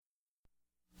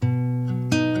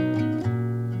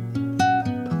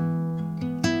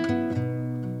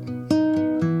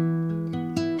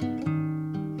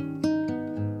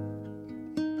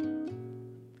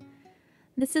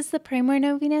This is the Pray More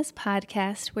Novenas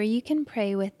podcast where you can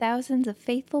pray with thousands of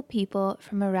faithful people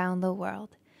from around the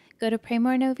world. Go to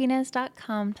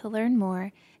praymorenovenas.com to learn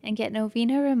more and get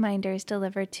novena reminders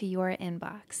delivered to your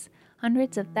inbox.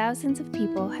 Hundreds of thousands of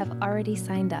people have already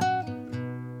signed up.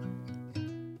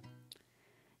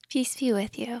 Peace be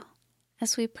with you.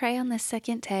 As we pray on the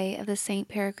second day of the St.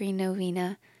 Peregrine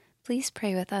Novena, please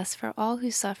pray with us for all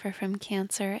who suffer from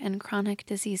cancer and chronic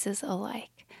diseases alike,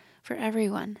 for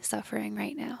everyone suffering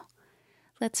right now.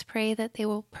 Let's pray that they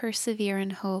will persevere in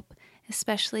hope,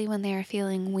 especially when they are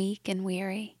feeling weak and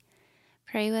weary.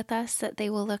 Pray with us that they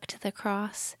will look to the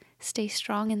cross, stay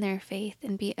strong in their faith,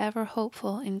 and be ever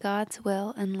hopeful in God's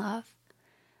will and love.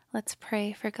 Let's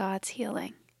pray for God's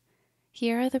healing.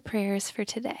 Here are the prayers for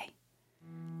today.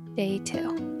 Day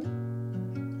 2.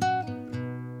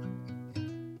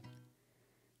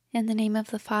 In the name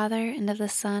of the Father, and of the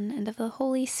Son, and of the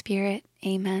Holy Spirit,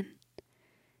 Amen.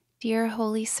 Dear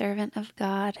Holy Servant of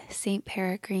God, St.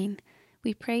 Peregrine,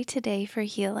 we pray today for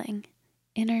healing.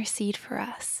 Intercede for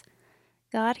us.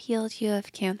 God healed you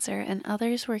of cancer, and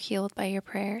others were healed by your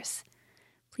prayers.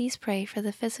 Please pray for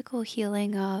the physical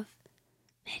healing of...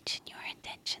 Mention your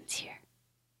intentions here.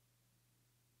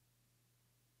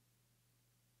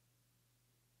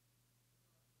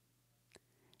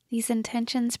 These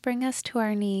intentions bring us to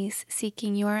our knees,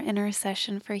 seeking your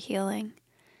intercession for healing.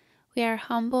 We are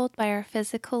humbled by our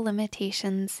physical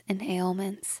limitations and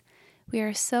ailments. We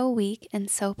are so weak and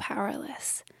so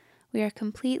powerless. We are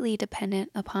completely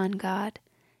dependent upon God,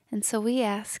 and so we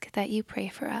ask that you pray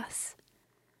for us.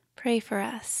 Pray for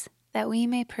us, that we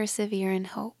may persevere in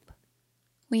hope.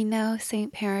 We know,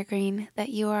 St. Peregrine, that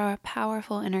you are a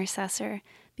powerful intercessor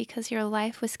because your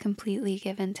life was completely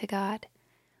given to God.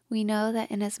 We know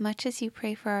that inasmuch as you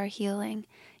pray for our healing,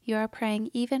 you are praying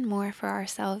even more for our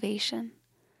salvation.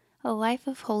 A life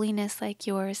of holiness like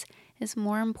yours is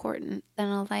more important than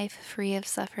a life free of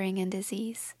suffering and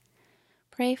disease.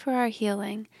 Pray for our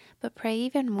healing, but pray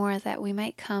even more that we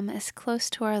might come as close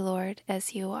to our Lord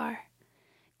as you are.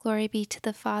 Glory be to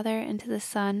the Father, and to the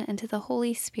Son, and to the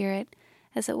Holy Spirit,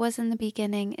 as it was in the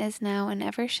beginning, is now, and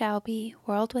ever shall be,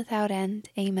 world without end.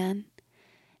 Amen.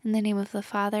 In the name of the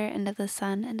Father, and of the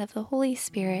Son, and of the Holy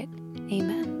Spirit.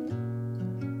 Amen.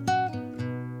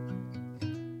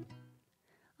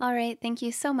 All right, thank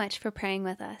you so much for praying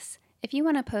with us. If you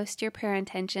want to post your prayer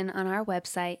intention on our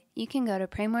website, you can go to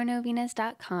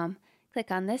praymorenovenas.com, click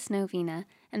on this novena,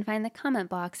 and find the comment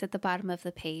box at the bottom of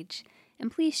the page. And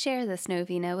please share this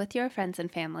novena with your friends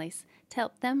and families to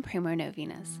help them pray more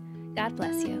novenas. God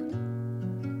bless you.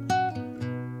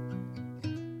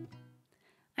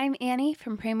 I'm Annie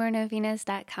from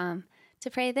praymorenovenas.com. To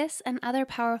pray this and other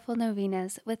powerful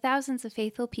novenas with thousands of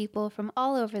faithful people from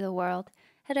all over the world,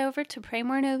 head over to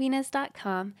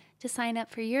praymorenovenas.com to sign up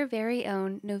for your very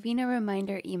own novena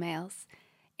reminder emails.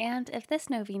 And if this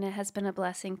novena has been a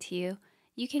blessing to you,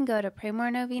 you can go to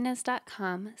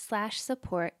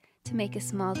praymorenovenas.com/support to make a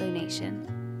small donation.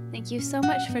 Thank you so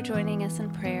much for joining us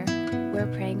in prayer.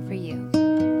 We're praying for you.